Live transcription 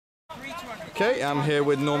Okay, I'm here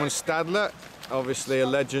with Norman Stadler, obviously a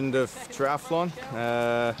legend of triathlon,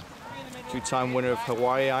 two-time winner of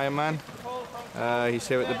Hawaii Ironman. He's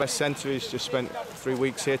here at the best centre. He's just spent 3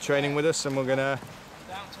 weeks here training with us, and we're going to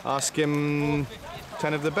ask him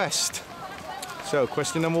 10 of the best. So,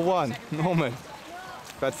 question number one, Norman.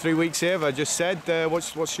 You've had 3 weeks here, as I just said.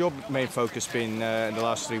 What's your main focus been in the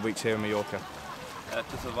last 3 weeks here in Mallorca?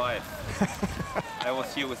 To survive. I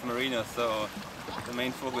was here with Marino, so the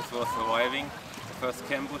main focus was surviving. The first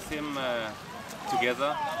camp with him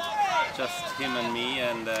together, just him and me,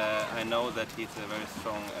 and I know that he's a very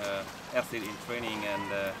strong athlete in training,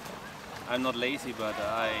 and I'm not lazy, but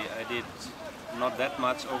I did not that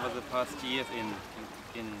much over the past years in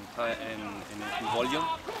volume.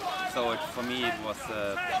 So for me it was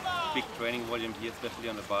a big training volume here, especially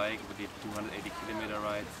on the bike. We did 280 kilometer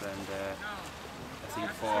rides, and I think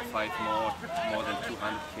 4 or 5 more than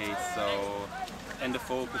 200 Ks. So, and the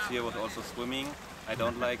focus here was also swimming. I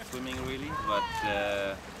don't like swimming really, but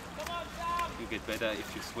you get better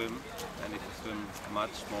if you swim, and if you swim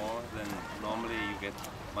much more than normally, you get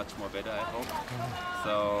much more better, I hope.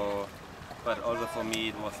 So, but also for me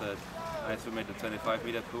it was I swim at the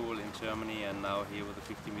 25-meter pool in Germany, and now here with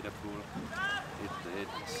the 50-meter pool.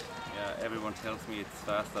 Yeah, everyone tells me it's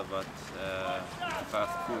faster, but it's a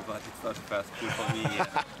fast pool, but it's not a fast pool for me.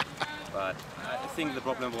 But I think the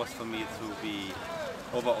problem was for me to be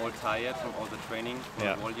overall tired from all the training, from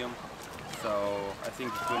the volume. So I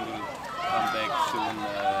think the swim will come back soon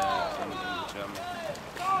in Germany.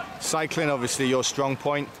 Cycling, obviously your strong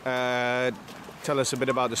point. Tell us a bit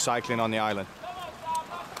about the cycling on the island.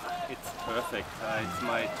 It's perfect. It's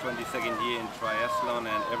my 22nd year in triathlon,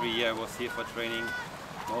 and every year I was here for training,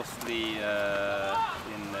 mostly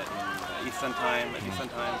in Eastern time.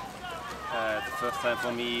 The first time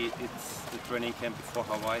for me, it's the training camp before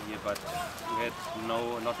Hawaii here, but we had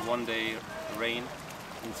not one day rain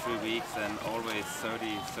in 3 weeks, and always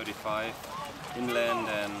 30, 35 inland,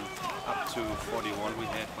 and up to 41 we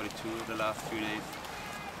had, 42 the last few days,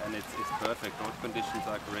 and it's perfect. Road conditions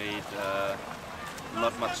are great.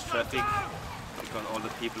 Not much traffic because all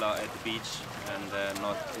the people are at the beach and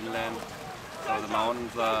not inland. So the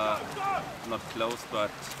mountains are not close,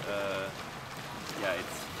 but yeah,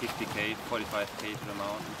 it's 50k, 45k to the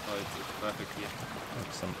mountain, so it's perfect here.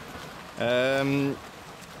 Excellent.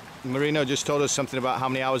 Marino just told us something about how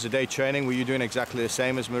many hours a day training. Were you doing exactly the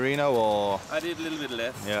same as Marino, or? I did a little bit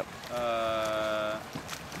less. Yeah.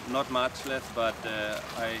 Not much less, but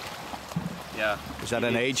yeah. Is that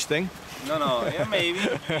an age thing? No, yeah, maybe.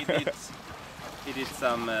 He did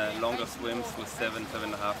some longer swims with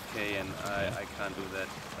 7.5k, and I can't do that.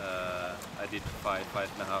 I did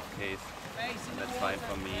 5.5 Ks, and that's fine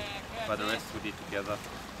for me. But the rest we did together.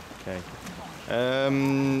 Okay.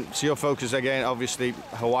 So your focus again, obviously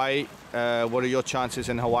Hawaii. What are your chances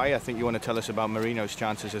in Hawaii? I think you want to tell us about Marino's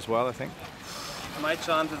chances as well, I think. My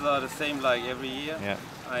chances are the same like every year. Yeah.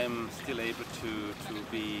 I'm still able to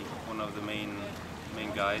be one of the main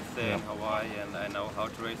guys there in Hawaii, and I know how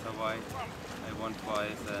to race Hawaii. I won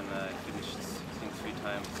twice, and I finished I think 3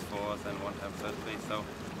 times 4th and 1 time 3rd place. So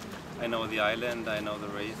I know the island, I know the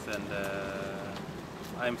race, and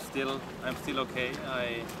I'm still okay.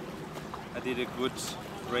 I did a good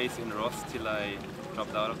race in Ross till I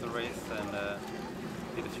dropped out of the race, and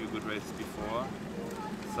did a few good races before.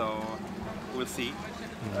 So we'll see.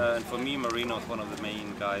 And for me, Marino is one of the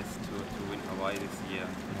main guys to win Hawaii this year.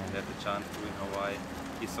 He had the chance to win Hawaii.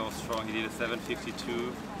 He's so strong. He did a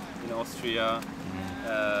 7:52 in Austria,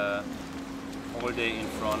 all day in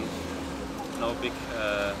front. No big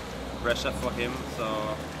pressure for him. So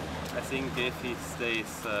I think if he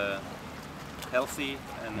stays healthy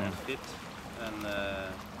and fit, and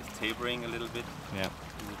is tapering a little bit,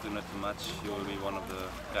 do not too much, he will be one of the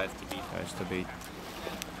guys to beat.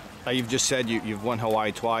 You've just said you've won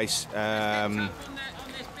Hawaii twice.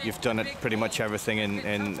 You've done it pretty much everything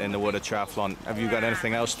in the world of triathlon. Have you got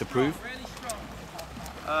anything else to prove?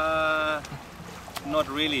 Not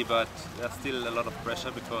really, but there's still a lot of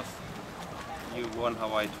pressure because you won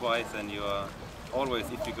Hawaii twice, and you are always,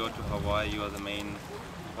 if you go to Hawaii, you are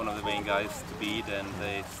one of the main guys to beat, and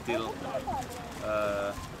they still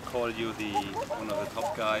call you one of the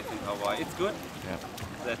top guys in Hawaii. It's good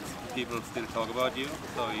that people still talk about you,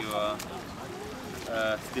 so you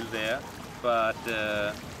are still there, but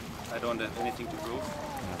I don't have anything to prove.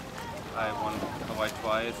 I won Hawaii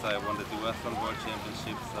twice, I won the duathlon world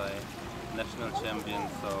championships, I'm national champion,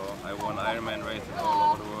 so I won Ironman races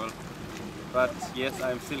all over the world. But yes,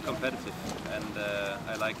 I'm still competitive, and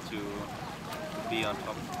I like to be on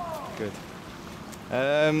top. Good.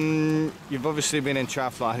 You've obviously been in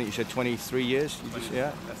triathlon, I think you said 23 years?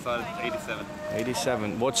 Yeah? I started 87.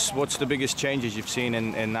 87. What's the biggest changes you've seen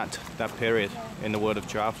in that period in the world of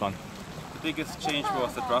triathlon? The biggest change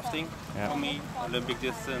was the drafting for me, Olympic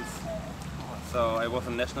distance. So I was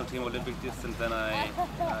on national team Olympic distance, then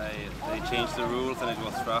they changed the rules and it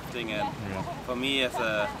was drafting, and for me as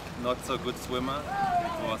a not so good swimmer,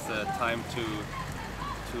 it was time to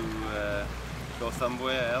go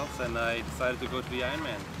somewhere else, and I decided to go to the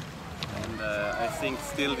Ironman. And I think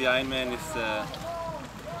still the Ironman is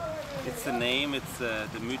it's the name, it's the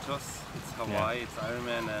mythos, it's Hawaii, it's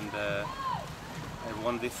Ironman, and I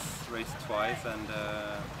won this race twice, and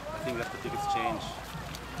I think that's the biggest change.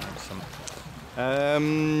 Excellent.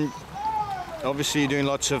 Obviously you're doing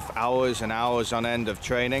lots of hours and hours on end of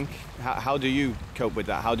training. How do you cope with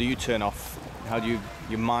that? How do you turn off? How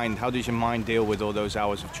does your mind deal with all those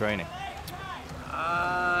hours of training?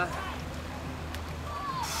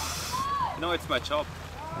 No, it's my job,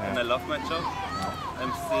 and I love my job.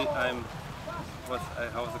 I'm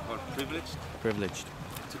how is it called? Privileged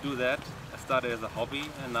to do that. I started as a hobby,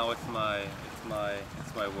 and now it's my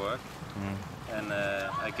work, and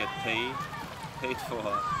I get paid for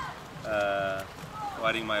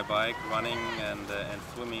riding my bike, running and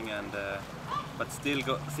swimming, and but still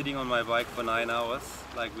sitting on my bike for 9 hours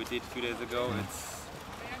like we did a few days ago.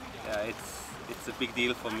 It's a big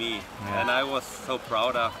deal for me, and I was so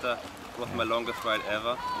proud after. It was my longest ride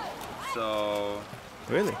ever. So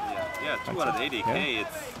really, 280k.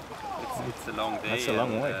 It's a long day. That's a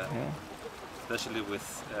long way, especially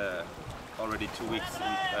with already 2 weeks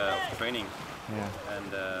of training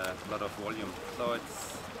and a lot of volume. So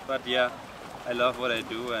but I love what I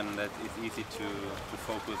do, and it's easy to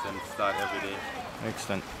focus and start every day.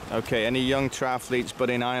 Excellent. Okay, any young triathletes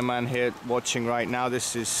but in Ironman here watching right now,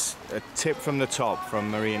 this is a tip from the top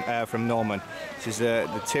from Normann. This is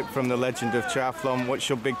the tip from the legend of triathlon. What's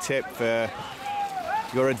your big tip,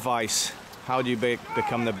 your advice? How do you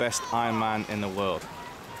become the best Ironman in the world?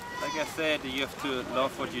 Like I said, you have to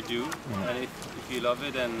love what you do, and if you love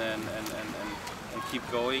it and keep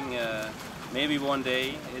going, maybe one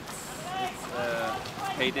day it's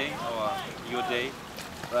payday or your day,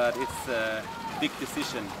 but it's a big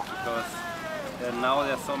decision because now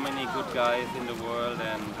there are so many good guys in the world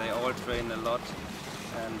and they all train a lot,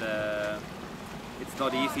 and it's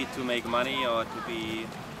not easy to make money or to be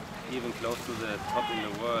even close to the top in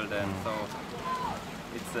the world, and so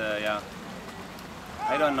it's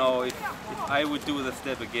I don't know if I would do the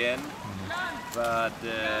step again, but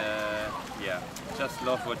just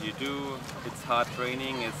love what you do. It's hard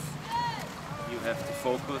training. You have to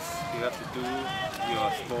focus. You have to do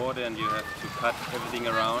your sport, and you have to cut everything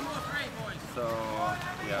around. So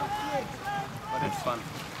but it's fun.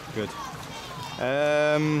 Good.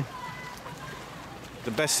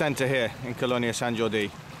 The best centre here in Colonia San Jordi.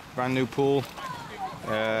 Brand new pool.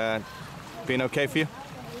 Been okay for you?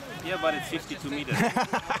 Yeah, but it's 52 meters.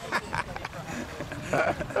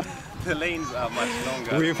 The lanes are much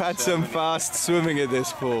longer. We've had some fast swimming at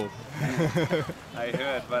this pool. I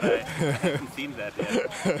heard, but I haven't seen that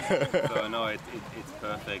yet. So no, it's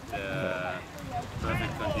perfect.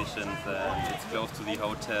 Perfect conditions. It's close to the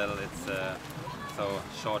hotel. It's so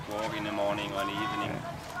short walk in the morning or in the evening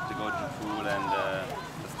to go to the pool, and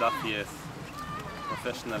the staff here is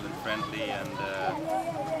professional and friendly, and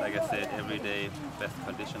like I said, every day best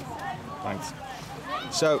conditions. Thanks.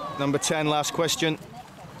 So number 10, last question.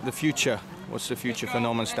 The future. What's the future for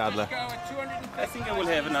NormannStadler? I think I will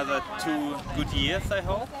have another 2 good years, I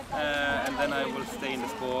hope, and then I will stay in the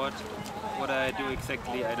sport. What I do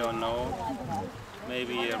exactly, I don't know.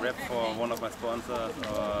 Maybe a rep for one of my sponsors,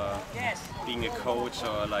 or being a coach,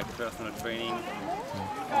 or like personal training,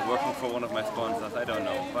 or working for one of my sponsors, I don't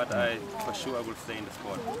know. But for sure I will stay in the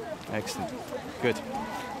sport. Excellent. Good.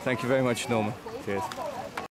 Thank you very much, Norman. Cheers.